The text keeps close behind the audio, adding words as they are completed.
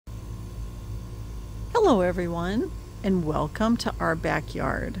Hello everyone, and welcome to our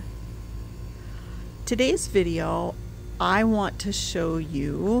backyard. Today's video, I want to show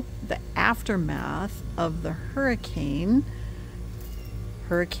you the aftermath of the Hurricane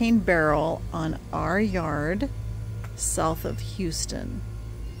Beryl on our yard south of Houston.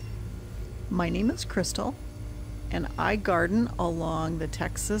 My name is Crystal, and I garden along the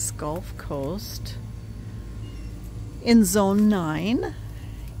Texas Gulf Coast in Zone 9,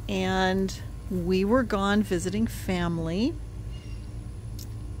 and we were gone visiting family,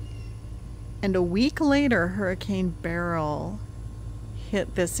 and a week later Hurricane Beryl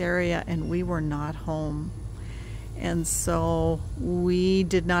hit this area and we were not home, and so we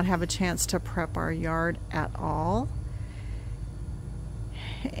did not have a chance to prep our yard at all.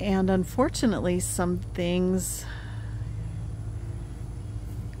 And unfortunately some things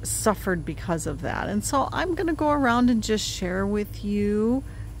suffered because of that, and so I'm gonna go around and just share with you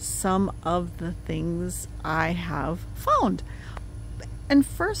some of the things I have found. And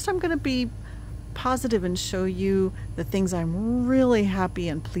first I'm going to be positive and show you the things I'm really happy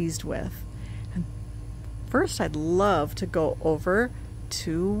and pleased with. And first I'd love to go over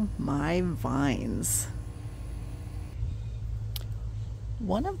to my vines.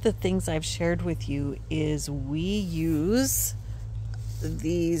 One of the things I've shared with you is we use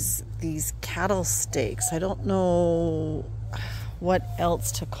these cattle stakes. I don't know what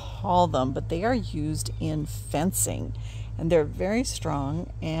else to call them, but they are used in fencing, and they're very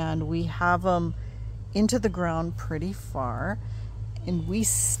strong, and we have them into the ground pretty far, and we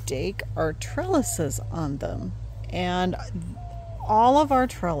stake our trellises on them, and all of our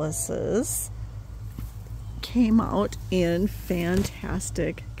trellises came out in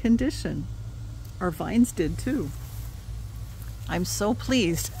fantastic condition. Our vines did too. I'm so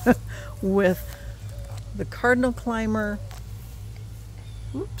pleased with the cardinal climber.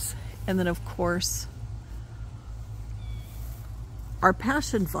 Oops. And then of course our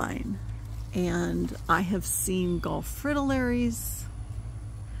passion vine, and I have seen Gulf fritillaries.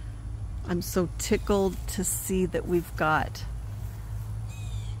 I'm so tickled to see that we've got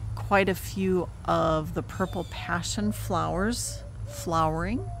quite a few of the purple passion flowers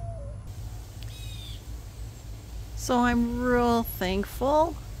flowering. So I'm real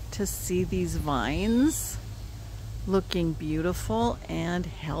thankful to see these vines looking beautiful and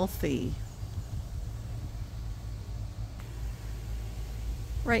healthy.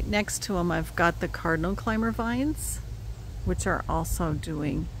 Right next to them I've got the cardinal climber vines, which are also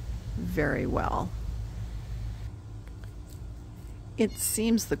doing very well. It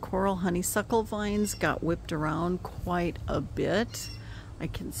seems the coral honeysuckle vines got whipped around quite a bit. I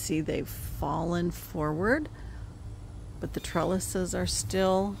can see they've fallen forward, but the trellises are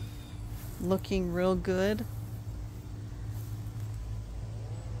still looking real good.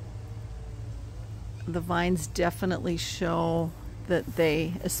 The vines definitely show that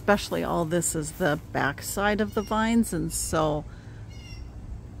they, especially all this is the back side of the vines, and so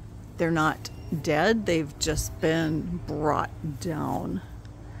they're not dead, they've just been brought down.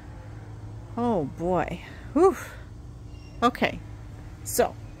 Oh boy. Whew. Okay,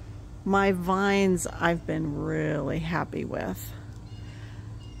 so my vines I've been really happy with.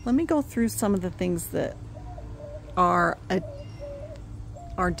 Let me go through some of the things that are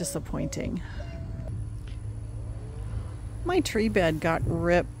disappointing. My tree bed got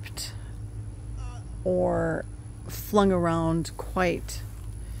ripped or flung around quite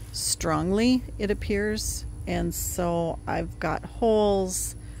strongly, it appears, and so I've got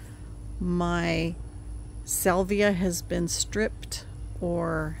holes. My salvia has been stripped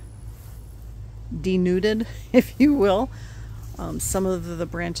or denuded, if you will. Some of the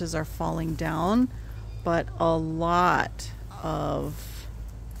branches are falling down, but a lot of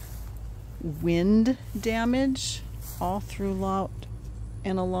wind damage all throughout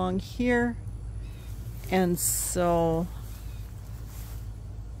and along here, and so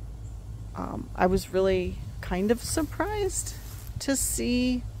I was really kind of surprised to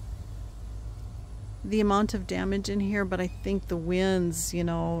see the amount of damage in here, but I think the winds, you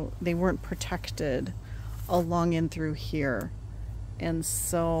know, they weren't protected along and through here, and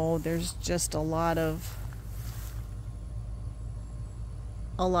so there's just a lot of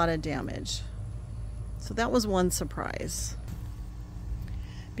damage. So that was one surprise.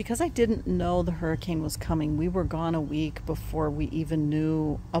 Because I didn't know the hurricane was coming, we were gone a week before we even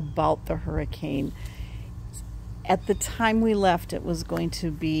knew about the hurricane. At the time we left, it was going to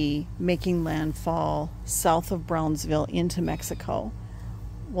be making landfall south of Brownsville into Mexico.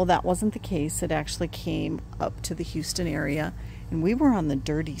 Well, that wasn't the case. It actually came up to the Houston area, and we were on the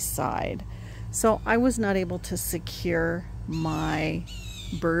dirty side. So I was not able to secure my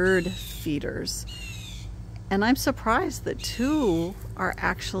bird feeders. And I'm surprised that 2 are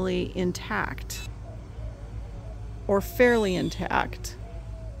actually intact, or fairly intact.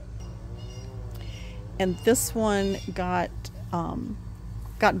 And this one got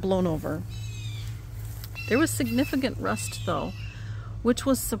blown over. There was significant rust though, which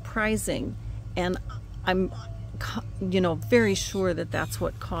was surprising, and I'm very sure that that's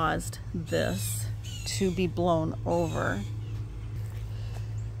what caused this to be blown over.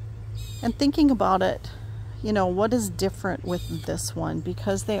 And thinking about it, what is different with this one?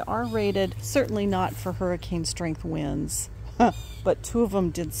 Because they are rated, certainly not for hurricane strength winds, but 2 of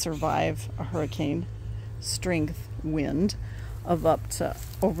them did survive a hurricane strength wind of up to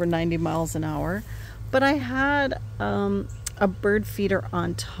over 90 miles an hour. But I had a bird feeder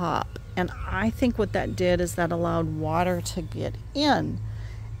on top, and I think what that did is that allowed water to get in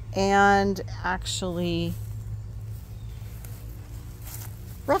and actually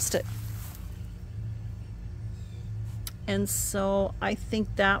rust it. And so I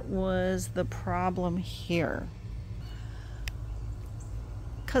think that was the problem here.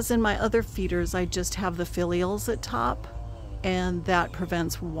 Because in my other feeders, I just have the filials at top, and that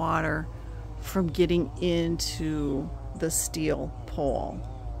prevents water from getting into the steel pole.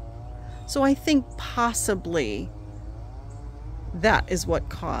 So I think possibly that is what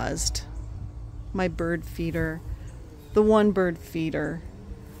caused my bird feeder, the one bird feeder,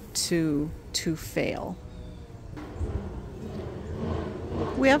 to fail.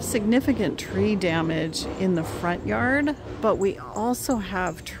 We have significant tree damage in the front yard, but we also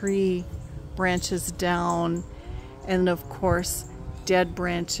have tree branches down, and of course dead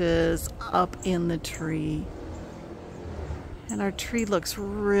branches up in the tree. And our tree looks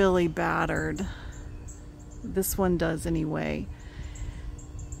really battered. This one does anyway.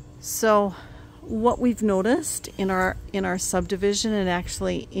 So what we've noticed in our subdivision, and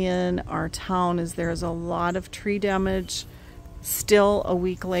actually in our town, is there's a lot of tree damage still a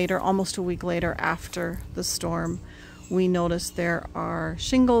week later, almost a week later after the storm. We noticed there are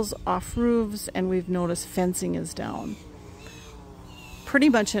shingles off roofs, and we've noticed fencing is down. Pretty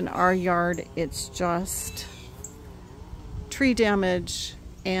much in our yard, it's just tree damage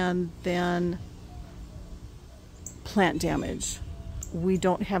and then plant damage. We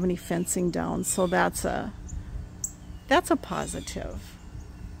don't have any fencing down, so that's a positive.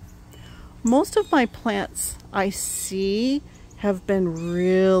 Most of my plants I see have been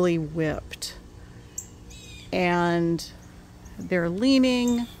really whipped, and they're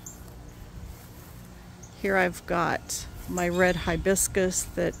leaning. Here I've got my red hibiscus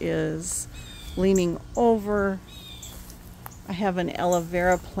that is leaning over. I have an aloe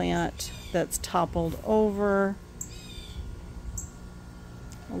vera plant that's toppled over.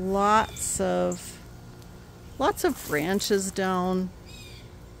 Lots of branches down.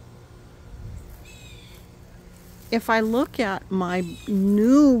 If I look at my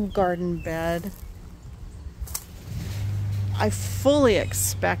new garden bed, I fully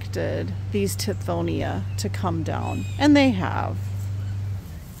expected these tithonia to come down, and they have.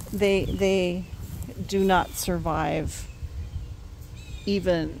 They do not survive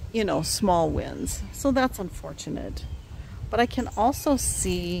even, small winds. So that's unfortunate. But I can also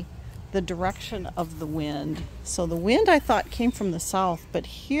see the direction of the wind. So the wind, I thought, came from the south, but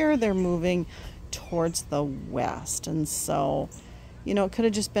here they're moving towards the west. And so, it could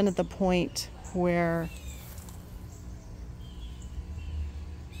have just been at the point where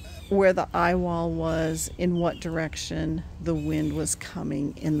the eye wall was, in what direction the wind was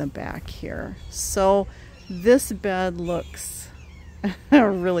coming in the back here. So this bed looks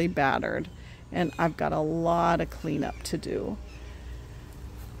really battered, and I've got a lot of cleanup to do.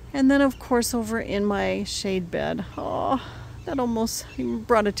 And then of course over in my shade bed, oh, that almost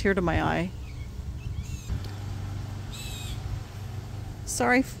brought a tear to my eye.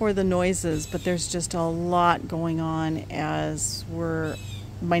 Sorry for the noises, but there's just a lot going on as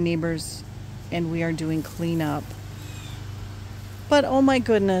my neighbors and we are doing cleanup. But oh my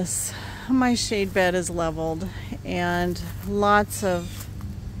goodness, my shade bed is leveled, and lots of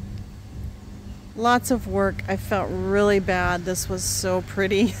work. I felt really bad. This was so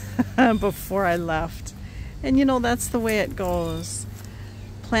pretty before I left. And that's the way it goes.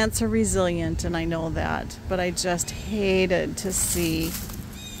 Plants are resilient, and I know that, but I just hated to see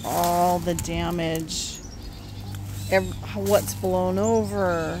all the damage, what's blown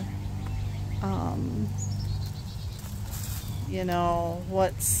over,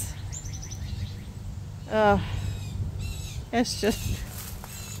 it's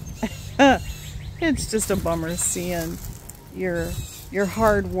just a bummer seeing your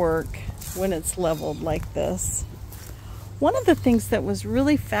hard work when it's leveled like this. One of the things that was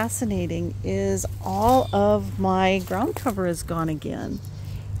really fascinating is all of my ground cover is gone again.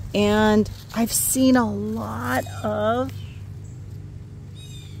 And I've seen a lot of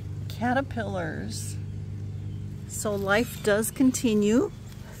caterpillars. So life does continue.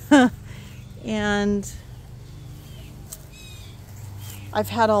 And I've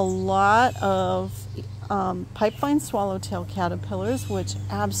had a lot of pipevine swallowtail caterpillars, which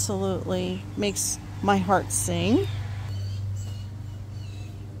absolutely makes my heart sing.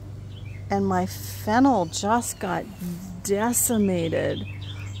 And my fennel just got decimated.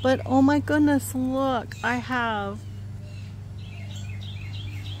 But oh my goodness, look, I have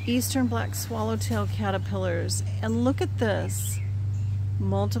eastern black swallowtail caterpillars. And look at this,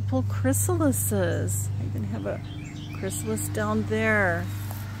 multiple chrysalises. I even have a chrysalis down there.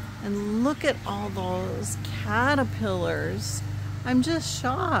 And look at all those caterpillars. I'm just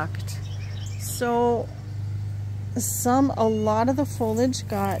shocked. So a lot of the foliage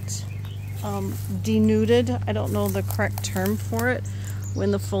got denuded. I don't know the correct term for it,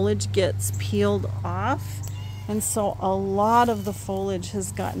 when the foliage gets peeled off. And so a lot of the foliage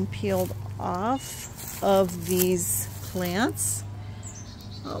has gotten peeled off of these plants.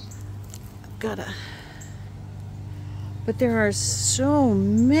 Oh, but there are so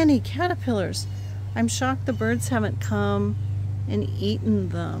many caterpillars. I'm shocked the birds haven't come and eaten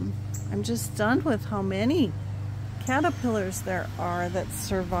them. I'm just stunned with how many caterpillars there are that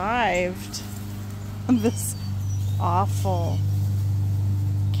survived this awful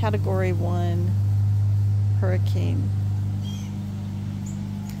Category 1 hurricane.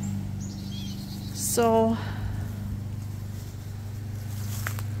 So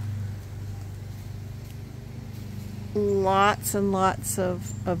lots and lots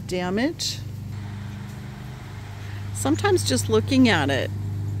of damage. Sometimes just looking at it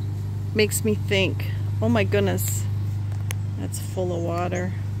makes me think, oh my goodness, that's full of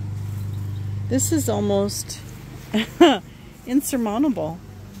water. This is almost insurmountable.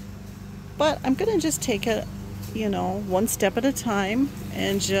 But I'm gonna just take it, one step at a time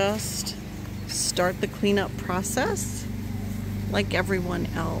and just start the cleanup process like everyone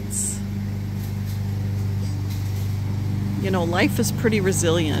else. Life is pretty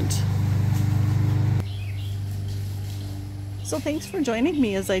resilient. So thanks for joining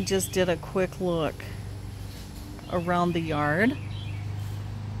me as I just did a quick look around the yard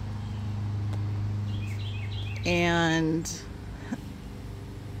and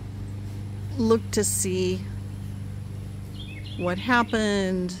look to see what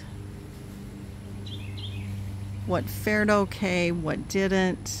happened, what fared okay, what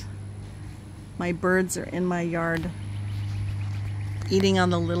didn't. My birds are in my yard eating on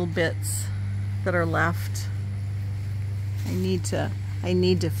the little bits that are left. I need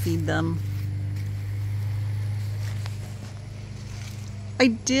to feed them. I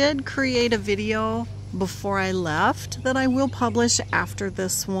did create a video before I left that I will publish after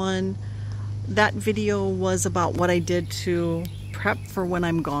this one. That video was about what I did to prep for when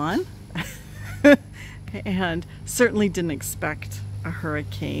I'm gone. And certainly didn't expect a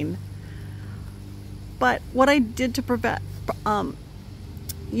hurricane. But what I did to prevent,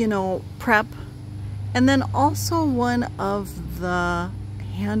 prep. And then also one of the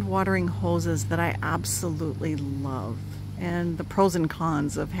hand watering hoses that I absolutely love, and the pros and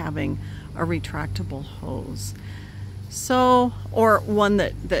cons of having a retractable hose. So, or one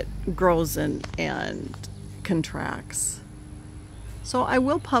that grows and contracts. So I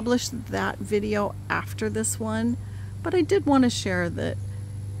will publish that video after this one, but I did want to share that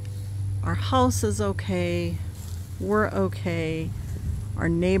our house is okay, we're okay, our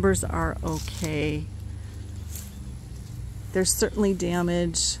neighbors are okay. There's certainly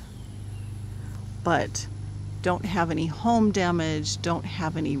damage, but don't have any home damage, don't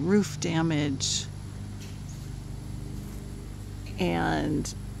have any roof damage,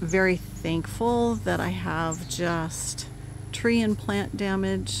 and very thankful that I have just tree and plant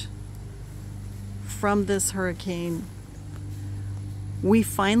damage from this hurricane. We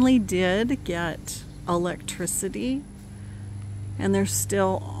finally did get electricity, and there's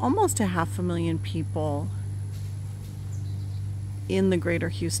still almost 500,000 people in the greater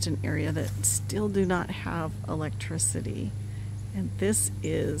Houston area that still do not have electricity. And this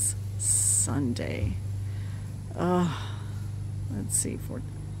is Sunday. Let's see, for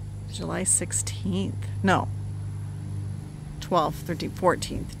July 16th. No, 12th, 13th,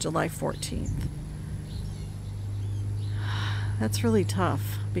 14th, July 14th. That's really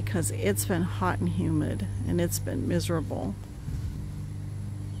tough because it's been hot and humid and it's been miserable.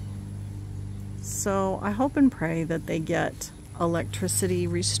 So I hope and pray that they get electricity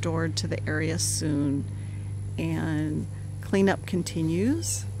restored to the area soon, and cleanup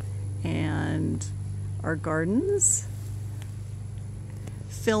continues and our gardens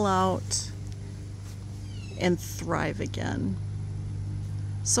fill out and thrive again.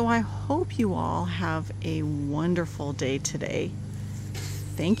 So I hope you all have a wonderful day today.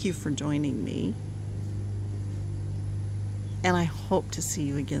 Thank you for joining me, and I hope to see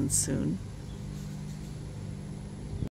you again soon.